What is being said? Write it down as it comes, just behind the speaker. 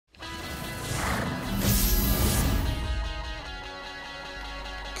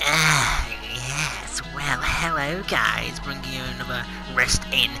Hello guys, bringing you another Rest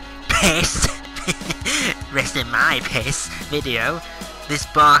in Piss, Rest in My Piss video. This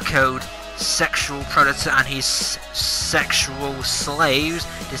Barcode sexual predator and his sexual slaves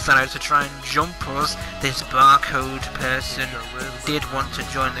decided to try and jump us. This Barcode person did want to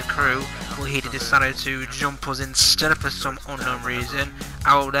join the crew, but he decided to jump us instead for some unknown reason.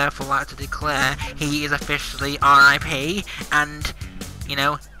 I would therefore like to declare he is officially R.I.P. and, you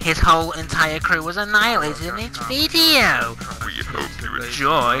know, his whole entire crew was annihilated in this video. We hope you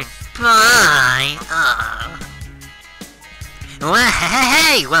Enjoy. Bye. Well,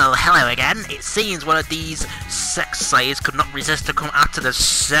 hey, well, hello again. It seems one of these sex slaves could not resist to come after the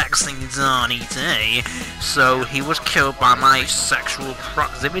sexy Donny T, so he was killed by my sexual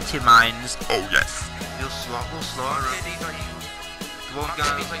proximity mines. Oh yes. We'll slaughter him. One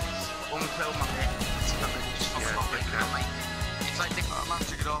guy, one kill my head. It's like they got a man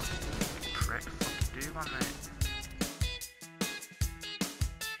to get off. Prick, fucking do, man, mate.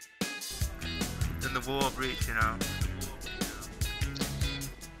 In the war breach, you know.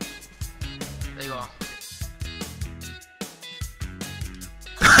 There you go.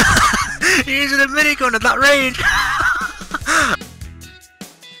 He's using a minigun at that range!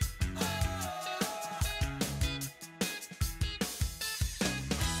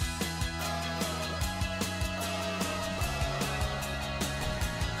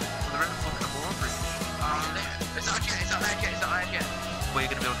 Where are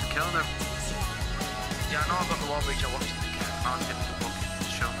you gonna be able to kill them? Yeah, I know I've got the wall breach, I watched it again. I was getting the fucking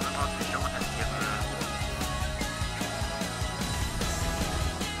show. I was going to show my head together.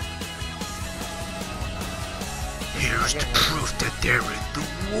 Here's the proof that they're in the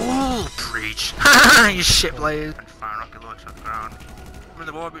wall breach. Haha, you shit blade. And fire rocket launch off the ground. We're in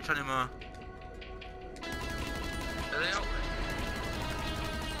the wall breach anymore. Are they out there?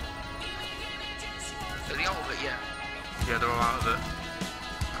 Are they out of it, yeah? Yeah, they're all out of it.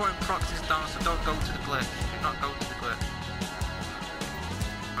 Putting proxies down, so don't go to the glitch. Do not go to the glitch.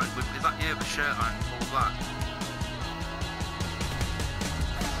 Right, is that you with a shirt on, all black?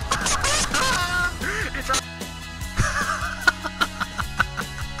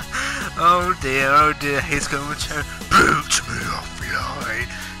 Oh dear, he's going to boot me offline.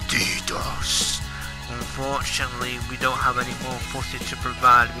 DDoS. Unfortunately, we don't have any more footage to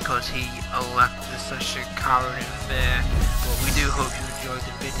provide because he left the session cowering in fear. But we do hope you enjoyed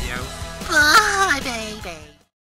the video. Bye, baby.